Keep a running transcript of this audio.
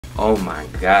Oh my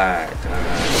god.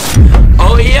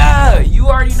 Oh yeah, you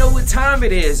already know what time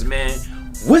it is, man.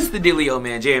 What's the dealio,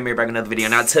 man? Jay and Mary back with another video.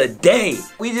 Now today,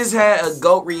 we just had a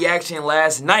GOAT reaction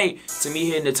last night to me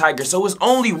hitting the Tiger, so it's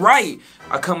only right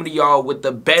I come to y'all with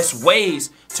the best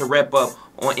ways to rep up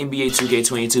on NBA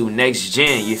 2K22 Next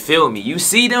Gen. You feel me? You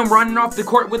see them running off the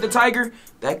court with the Tiger?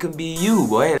 That could be you,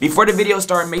 boy. Before the video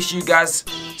starts, make sure you guys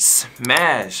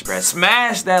smash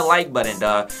that like button,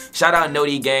 dog. Shout out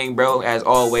Noti Gang, bro. As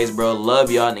always, bro. Love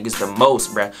y'all niggas the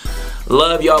most, bro.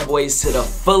 Love y'all boys to the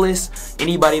fullest.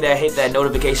 Anybody that hit that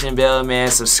notification bell, man,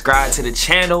 subscribe to the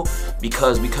channel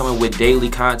because we coming with daily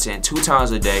content 2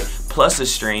 times a day plus a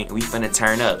stream. We finna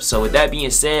turn up. So with that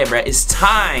being said, bro, it's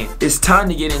time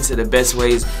to get into the best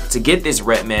ways to get this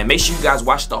rep, man. Make sure you guys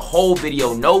watch the whole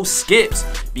video, no skips,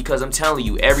 because I'm telling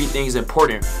you, everything's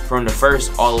important from the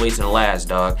first all the way to the last,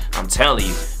 dog. I'm telling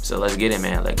you. So let's get it,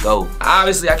 man. Let's go.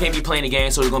 Obviously, I can't be playing the game,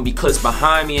 so there's gonna be clips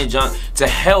behind me and junk to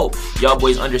help y'all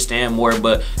boys understand more,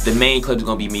 but the main clip is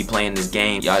gonna be me playing this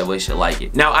game. Y'all boys should like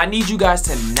it. Now, I need you guys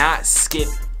to not skip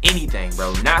anything,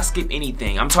 bro. Not skip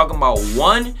anything. I'm talking about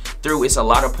 1 through, it's a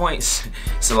lot of points.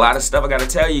 It's a lot of stuff I gotta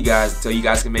tell you guys so you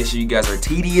guys can make sure you guys are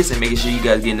tedious and making sure you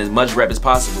guys getting as much rep as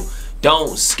possible.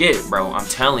 Don't skip, bro. I'm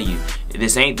telling you,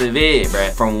 this ain't the vid, bro.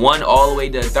 From 1 all the way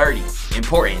to 30.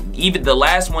 Important. Even the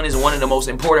last one is one of the most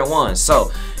important ones.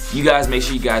 So you guys make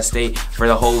sure you guys stay for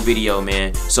the whole video,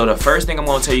 man. So the first thing I'm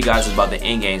gonna tell you guys is about the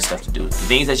in-game stuff to do. The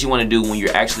things that you wanna do when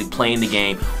you're actually playing the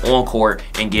game on court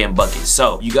and getting buckets.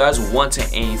 So you guys want to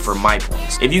aim for my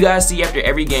points. If you guys see after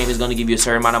every game, it's gonna give you a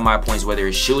certain amount of my points, whether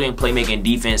it's shooting, playmaking,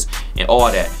 defense, and all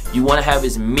that. You wanna have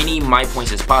as many my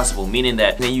points as possible, meaning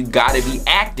that then you gotta be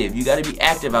active. You gotta be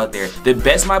active out there. The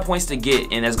best my points to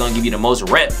get, and that's gonna give you the most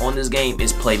rep on this game,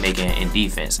 is playmaking and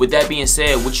defense. With that being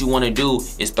said, what you wanna do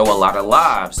is throw a lot of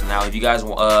lobs. Now, if you guys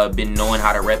been knowing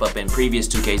how to rep up in previous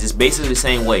 2Ks, it's basically the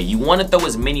same way. You want to throw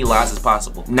as many lobs as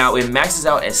possible. Now, it maxes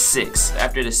out at 6.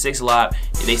 After the 6th lob,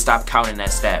 they stop counting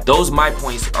that stat. Those my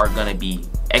points are gonna be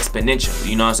exponential,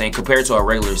 you know what I'm saying, compared to a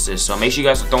regular assist. So make sure you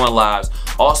guys are throwing lobs.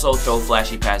 Also throw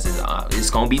flashy passes. It's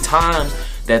gonna be times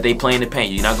that they play in the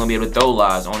paint. You're not gonna be able to throw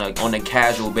lobs on a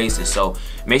casual basis. So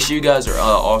make sure you guys are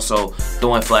also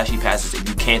throwing flashy passes if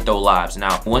you can't throw lobs.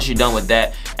 Now, once you're done with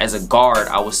that, as a guard,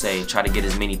 I would say try to get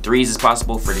as many threes as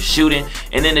possible for the shooting,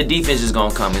 and then the defense is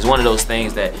gonna come. It's one of those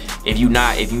things that if you're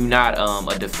not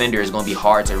a defender, it's gonna be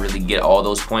hard to really get all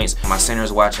those points. My center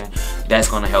is watching. That's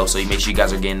gonna help. So you make sure you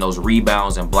guys are getting those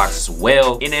rebounds and blocks as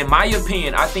well. And in my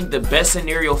opinion, I think the best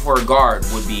scenario for a guard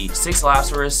would be 6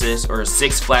 lobs for assists or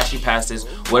 6 flashy passes,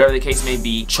 whatever the case may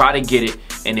be. Try to get it,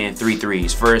 and then 3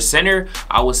 threes. For a center,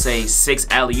 I would say 6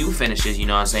 alley-oop finishes, you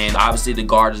know what I'm saying? Obviously, the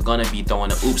guard is gonna be throwing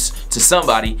the oops to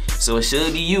somebody, so it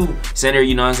should be you, center,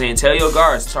 you know what I'm saying? Tell your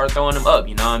guards, start throwing them up,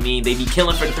 you know what I mean? They be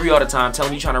killing for the 3 all the time. Tell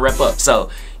them you're trying to rep up. So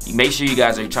make sure you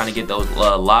guys are trying to get those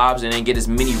lobs and then get as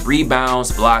many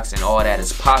rebounds, blocks, and all that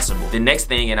as possible. The next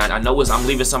thing, and I know I'm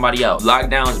leaving somebody out,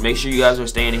 lockdowns, make sure you guys are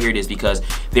staying to hear this because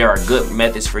there are good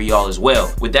methods for y'all as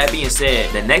well. With that being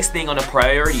said, the next thing on the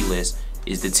priority list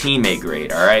is the teammate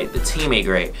grade, all right? The teammate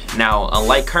grade. Now,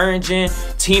 unlike current gen,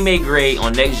 teammate grade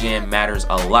on next gen matters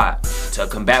a lot. To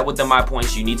combat with the my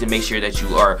points, you need to make sure that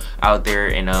you are out there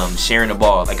and sharing the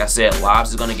ball. Like I said, lobs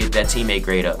is gonna get that teammate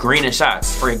grade up. Green and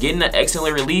shots. For getting an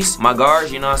excellent release, my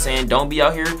guards, you know what I'm saying, don't be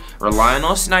out here relying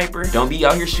on sniper. Don't be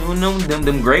out here shooting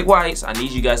them great whites. I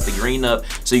need you guys to green up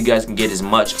so you guys can get as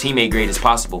much teammate grade as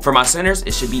possible. For my centers,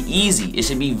 it should be easy. It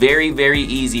should be very, very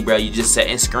easy, bro. You just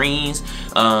setting screens,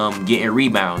 getting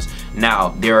rebounds.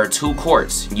 Now, there are 2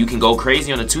 courts. You can go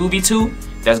crazy on the 2v2.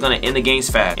 That's gonna end the games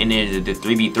fast, and then the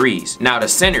 3v3s. Now the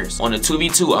centers on the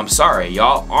 2v2, I'm sorry,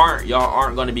 y'all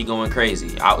aren't gonna be going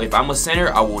crazy. If I'm a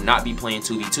center, I will not be playing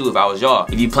 2v2 if I was y'all.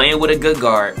 If you're playing with a good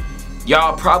guard,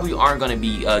 y'all probably aren't gonna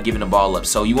be giving the ball up,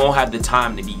 so you won't have the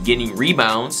time to be getting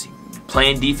rebounds,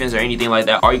 playing defense, or anything like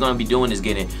that. All you're gonna be doing is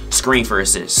getting screen for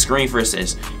assists,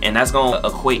 and that's gonna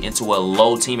equate into a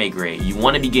low teammate grade. You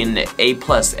wanna be getting the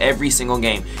A+ every single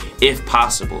game if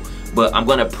possible. But I'm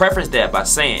gonna preference that by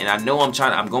saying, and I know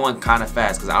I'm going kind of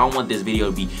fast because I don't want this video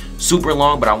to be super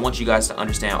long, but I want you guys to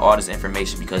understand all this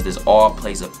information because this all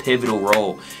plays a pivotal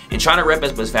role in trying to rep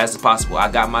as fast as possible. I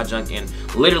got my junk in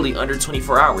literally under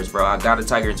 24 hours, bro. I got a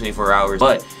Tiger in 24 hours,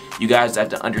 but you guys have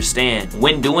to understand,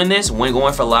 when doing this, when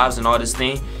going for lobs and all this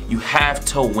thing, you have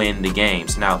to win the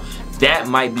games. Now, that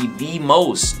might be the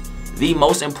most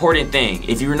important thing.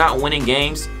 If you're not winning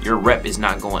games, your rep is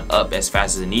not going up as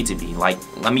fast as it needs to be. Like,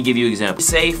 let me give you an example.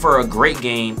 Say for a great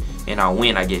game, and I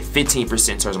win, I get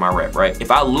 15% towards my rep, right?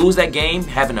 If I lose that game,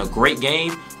 having a great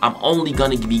game, I'm only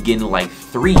gonna be getting like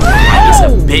 3. Like,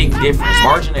 it's a big difference.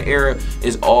 Margin of error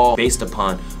is all based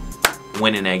upon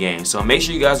winning that game. So make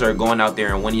sure you guys are going out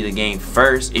there and winning the game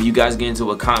first. If you guys get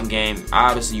into a comp game,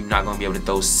 obviously you're not gonna be able to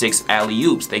throw 6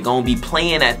 alley-oops. They gonna be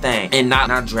playing that thing and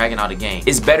not dragging out a game.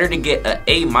 It's better to get an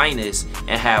A-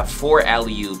 and have 4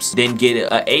 alley-oops than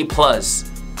get an A+,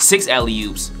 6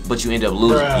 alley-oops, but you end up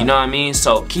losing. You know what I mean?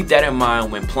 So keep that in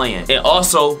mind when playing. And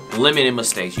also, limited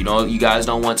mistakes. You know, you guys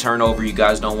don't want turnover. You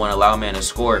guys don't want to allow man to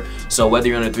score. So whether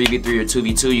you're in a 3v3 or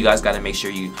 2v2, you guys got to make sure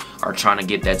you are trying to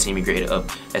get that team graded up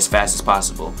as fast as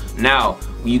possible. Now,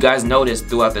 you guys notice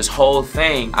throughout this whole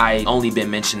thing, I only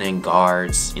been mentioning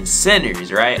guards and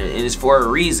centers, right? And it's for a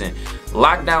reason.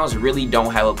 Lockdowns really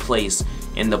don't have a place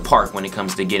in the park when it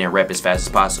comes to getting rep as fast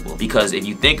as possible. Because if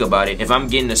you think about it, if I'm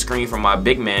getting the screen from my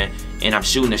big man and I'm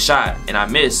shooting a shot and I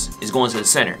miss, it's going to the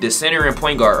center. The center and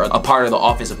point guard are a part of the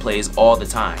offensive plays all the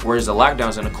time, whereas the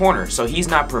lockdown's in the corner. So he's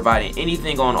not providing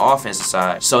anything on the offensive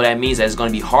side. So that means that it's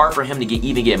going to be hard for him to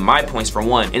even get my points for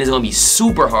one, and it's going to be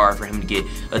super hard for him to get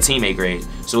a teammate grade.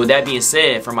 So with that being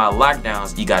said, for my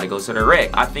lockdowns, you got to go to the rec.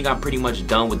 I think I'm pretty much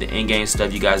done with the in-game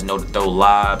stuff. You guys know to throw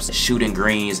lobs, shooting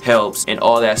greens, helps, and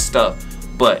all that stuff.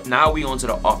 But now we on to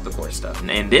the off the court stuff.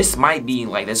 And this might be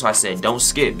like, that's why I said don't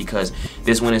skip, because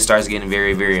this when it starts getting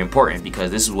very, very important, because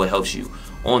this is what helps you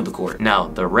on the court. Now,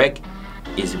 the rec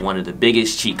is one of the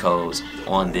biggest cheat codes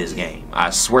on this game. I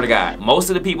swear to God,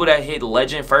 most of the people that hit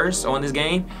legend first on this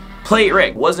game played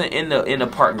rec. Wasn't in the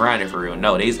park grinding for real.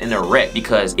 No, they's in the rec,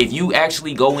 because if you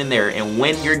actually go in there and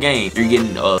win your game, you're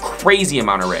getting a crazy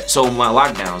amount of rec. So my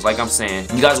lockdowns, like I'm saying,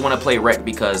 you guys want to play rec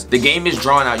because the game is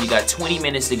drawn out. You got 20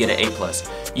 minutes to get an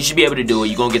A+. You should be able to do it.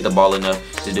 You're gonna get the ball enough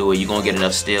to do it. You're gonna get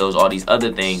enough steals, all these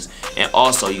other things, and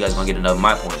also you guys gonna get enough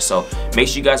my points. So make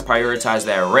sure you guys prioritize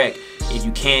that rec. If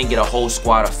you can get a whole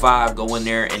squad of 5, go in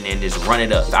there and then just run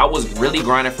it up. I was really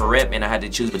grinding for rep and I had to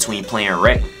choose between playing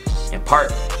rec and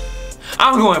park.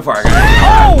 I'm going park.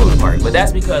 I'm going park. But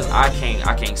that's because I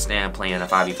can't stand playing a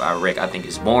 5v5 rec. I think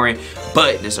it's boring.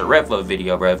 But this is a rep load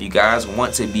video, bro. If you guys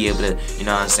want to be able to, you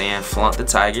know what I'm saying, flaunt the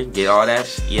tiger, get all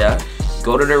that, yeah,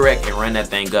 go to the rec and run that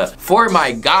thing up. For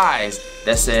my guys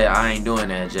that said I ain't doing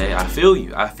that, Jay, I feel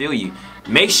you. I feel you.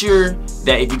 Make sure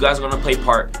that if you guys are gonna play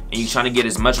park and you're trying to get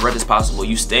as much rep as possible,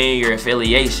 you stay in your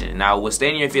affiliation. Now, what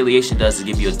staying in your affiliation does is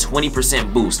give you a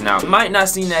 20% boost. Now, it might not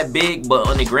seem that big, but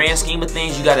on the grand scheme of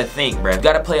things, you gotta think, bruh. You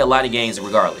gotta play a lot of games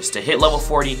regardless. To hit level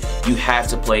 40, you have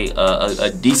to play a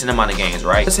decent amount of games,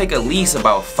 right? Let's take at least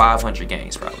about 500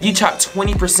 games, probably. You chop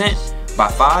 20% by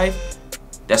 5,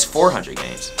 that's 400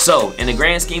 games. So in the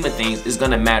grand scheme of things, it's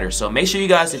gonna matter. So make sure you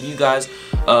guys, if you guys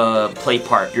play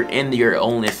park, you're in your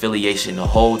own affiliation the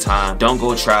whole time. Don't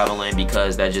go traveling,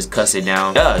 because that just cuts it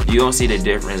down. You're gonna see the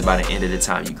difference by the end of the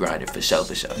time you grind it, for sure,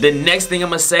 for sure. The next thing I'm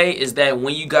gonna say is that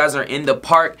when you guys are in the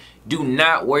park, do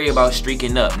not worry about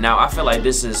streaking up. Now, I feel like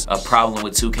this is a problem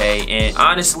with 2K, and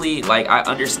honestly, like, I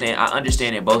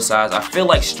understand it both sides. I feel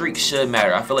like streaks should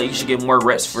matter. I feel like you should get more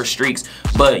reps for streaks,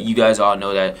 but you guys all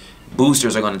know that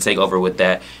boosters are going to take over with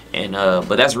that, and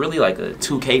but that's really like a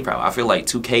 2K problem. I feel like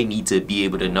 2K need to be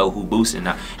able to know who boosting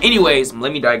now. Anyways,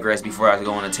 let me digress before I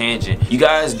go on a tangent. You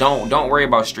guys don't worry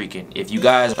about streaking. If you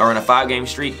guys are on a 5-game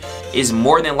streak, it's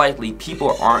more than likely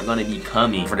people aren't going to be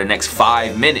coming for the next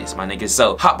 5 minutes, my niggas.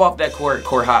 So hop off that court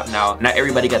hop now. Not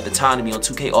everybody got the time to be on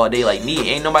 2K all day like me.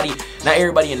 Not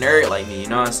everybody a nerd like me, you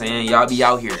know what I'm saying? Y'all be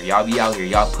out here,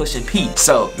 y'all pushing P.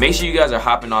 So make sure you guys are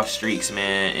hopping off streaks,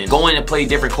 man, and going to play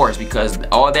different courts, because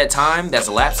all that time that's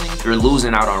elapsing, you're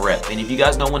losing out on rep. And if you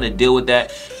guys don't want to deal with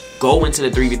that, go into the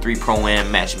 3v3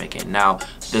 Pro-Am matchmaking. Now,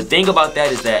 the thing about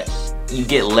that is that you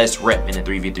get less rep in the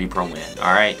 3v3 Pro-Am,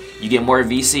 alright? You get more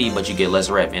VC, but you get less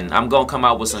rep. And I'm gonna come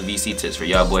out with some VC tips for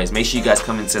y'all boys. Make sure you guys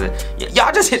come into the,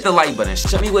 y'all just hit the like button.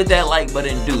 Show me what that like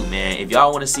button do, man. If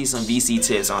y'all want to see some VC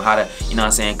tips on how to, you know what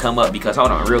I'm saying, come up, because hold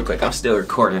on real quick, I'm still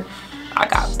recording. I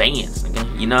got bands, okay?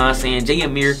 You know what I'm saying? J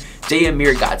Amir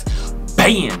got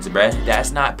bands, bruh.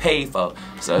 That's not paid for.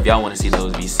 So if y'all want to see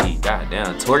those VC,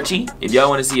 goddamn, Torchy. If y'all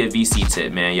want to see a VC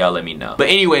tip, man, y'all let me know. But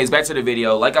anyways, back to the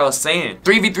video. Like I was saying,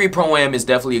 3v3 Pro-Am is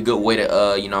definitely a good way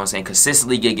to, you know what I'm saying,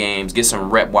 consistently get games, get some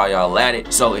rep while y'all at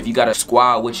it. So if you got a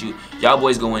squad with you, y'all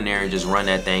boys go in there and just run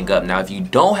that thing up. Now, if you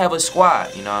don't have a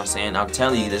squad, you know what I'm saying, I'm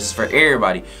telling you, this is for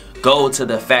everybody. Go to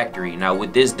the factory. Now,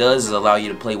 what this does is allow you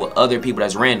to play with other people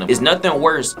that's random. It's nothing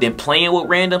worse than playing with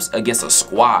randoms against a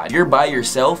squad. If you're by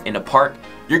yourself in the park,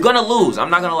 You're gonna lose. I'm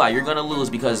not gonna lie, you're gonna lose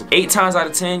because 8 times out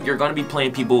of 10, you're gonna be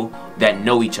playing people that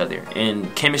know each other.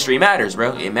 And chemistry matters,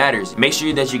 bro. It matters. Make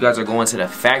sure that you guys are going to the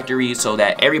factory so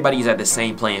that everybody's at the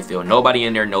same playing field. Nobody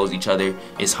in there knows each other.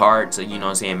 It's hard to, you know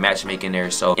what I'm saying, matchmaking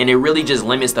there. So, and it really just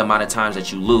limits the amount of times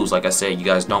that you lose. Like I said, you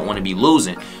guys don't want to be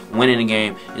losing. Winning the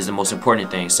game is the most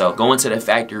important thing. So go into the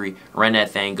factory, run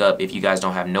that thing up if you guys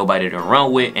don't have nobody to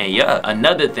run with. And yeah,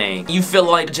 another thing, you feel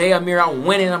like, Jay Amir, I'm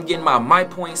winning, I'm getting my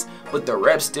points, but the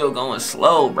rep's still going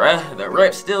slow, bruh. The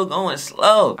rep's still going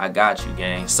slow. I got you,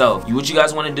 gang. So what you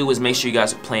guys want to do is make sure you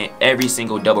guys are playing every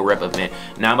single double rep event.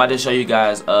 Now I'm about to show you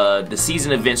guys the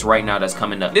season events right now that's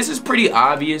coming up. This is pretty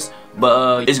obvious,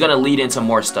 but it's gonna lead into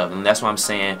more stuff, and that's why I'm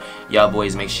saying, y'all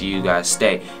boys, make sure you guys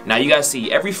stay. Now you guys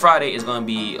see, every Friday is gonna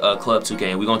be Club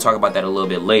 2K, and we're gonna talk about that a little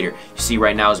bit later. You see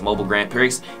right now is Mobile Grand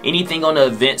Prix. Anything on the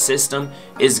event system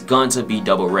is going to be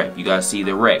double rep. You guys see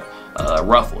the rep,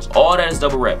 ruffles, all that is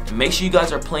double rep. Make sure you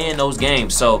guys are playing those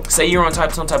games. So say you're on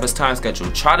some type of time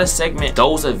schedule, try to segment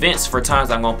those events for times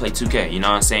I'm gonna play 2K, you know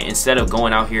what I'm saying, instead of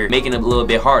going out here making it a little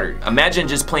bit harder. Imagine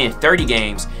just playing 30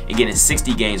 games and getting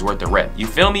 60 games worth of rep. You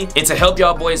feel me? And to help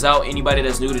y'all boys out, anybody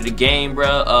that's new to the game,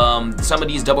 bruh, some of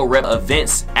these double rep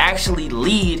events actually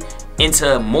lead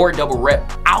into more double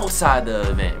rep outside the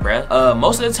event, bruh.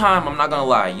 Most of the time, I'm not gonna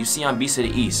lie, you see on Beast of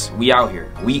the East, we out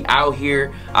here. We out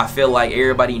here. I feel like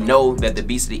everybody know that the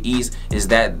Beast of the East is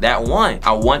that one.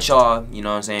 I want y'all, you know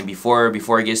what I'm saying, before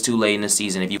it gets too late in the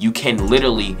season, if you can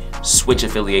literally switch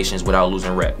affiliations without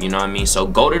losing rep, you know what I mean? So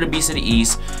go to the Beast of the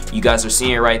East. You guys are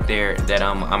seeing right there that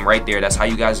I'm right there. That's how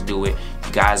you guys do it.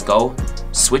 You guys go,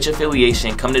 switch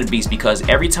affiliation, come to the Beast, because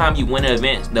every time you win an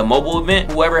event, the mobile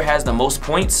event, whoever has the most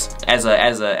points as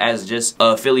just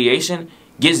affiliation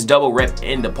gets double rep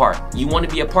in the park. You want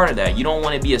to be a part of that. You don't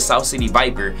want to be a South City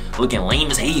Viper looking lame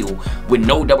as hell with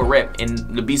no double rep and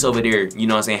the Beast over there, you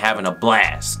know what I'm saying, having a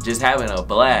blast. Just having a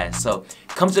blast. So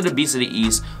come to the Beast of the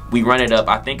East. We run it up.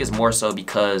 I think it's more so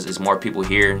because it's more people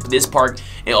here. This park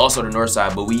and also the north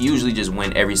side, but we usually just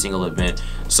win every single event.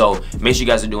 So make sure you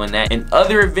guys are doing that. And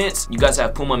other events, you guys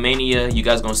have Puma Mania. You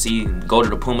guys gonna see, go to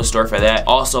the Puma store for that.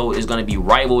 Also, it's gonna be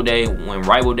Rival Day. When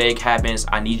Rival Day happens,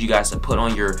 I need you guys to put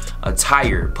on your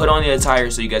attire. Put on the attire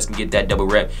so you guys can get that double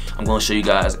rep. I'm gonna show you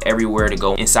guys everywhere to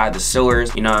go inside the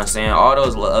stores. You know what I'm saying? All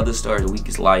those other stores,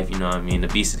 Weakest Life, you know what I mean? The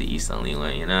Beast of the East only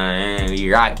one, you know what I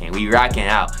mean? We rocking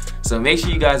out. So make sure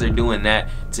you guys are doing that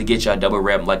to get y'all double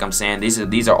rep. Like I'm saying,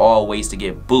 these are all ways to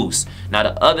get boosts. Now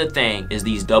the other thing is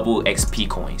these double XP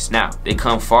coins. Now they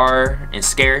come far and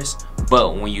scarce,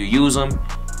 but when you use them,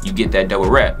 you get that double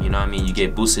rep, you know what I mean? You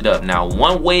get boosted up. Now,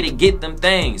 one way to get them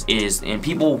things is, and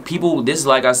people, this is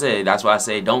like I said, that's why I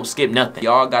say don't skip nothing.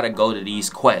 Y'all gotta go to these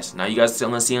quests. Now, you guys still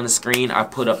gonna see on the screen, I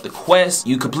put up the quests.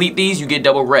 You complete these, you get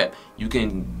double rep. You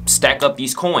can stack up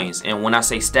these coins, and when I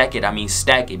say stack it, I mean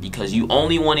stack it, because you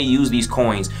only want to use these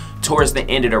coins towards the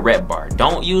end of the rep bar.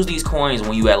 Don't use these coins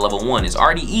when you at level 1. It's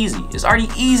already easy. It's already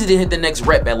easy to hit the next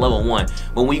rep at level 1.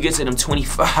 But when you get to them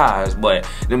 25s, but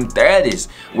them 30s,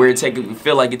 where it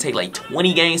feel like it take like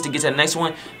 20 games to get to the next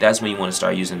one, that's when you want to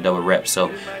start using double reps.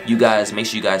 So you guys, make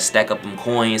sure you guys stack up them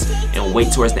coins and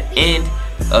wait towards the end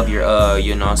of your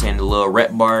you know what I'm saying, the little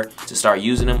rep bar to start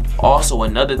using them. Also,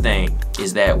 another thing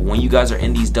is that when you guys are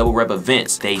in these double rep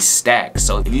events, they stack.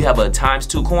 So if you have a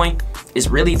 ×2 coin, it's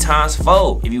really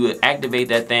 ×4. If you would activate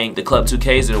that thing, the Club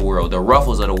 2Ks of the world, the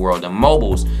Ruffles of the world, the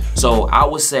mobiles. So I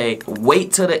would say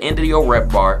wait till the end of your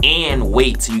rep bar and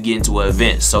wait till you get into an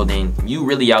event. So then you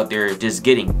really out there just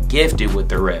getting gifted with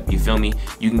the rep. You feel me?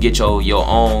 You can get your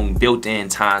own built-in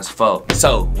 ×4.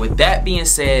 So with that being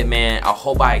said, man, I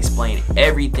hope I explained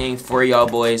everything for y'all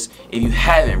boys. If you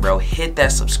haven't, bro, hit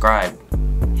that subscribe.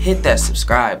 Hit that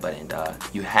subscribe button, dog.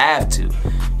 You have to.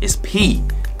 It's P.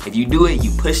 If you do it,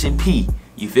 you pushing P.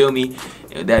 You feel me?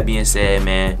 With that being said,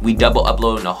 man, we double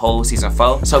uploading the whole season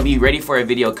 4. So be ready for a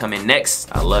video coming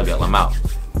next. I love y'all. I'm out.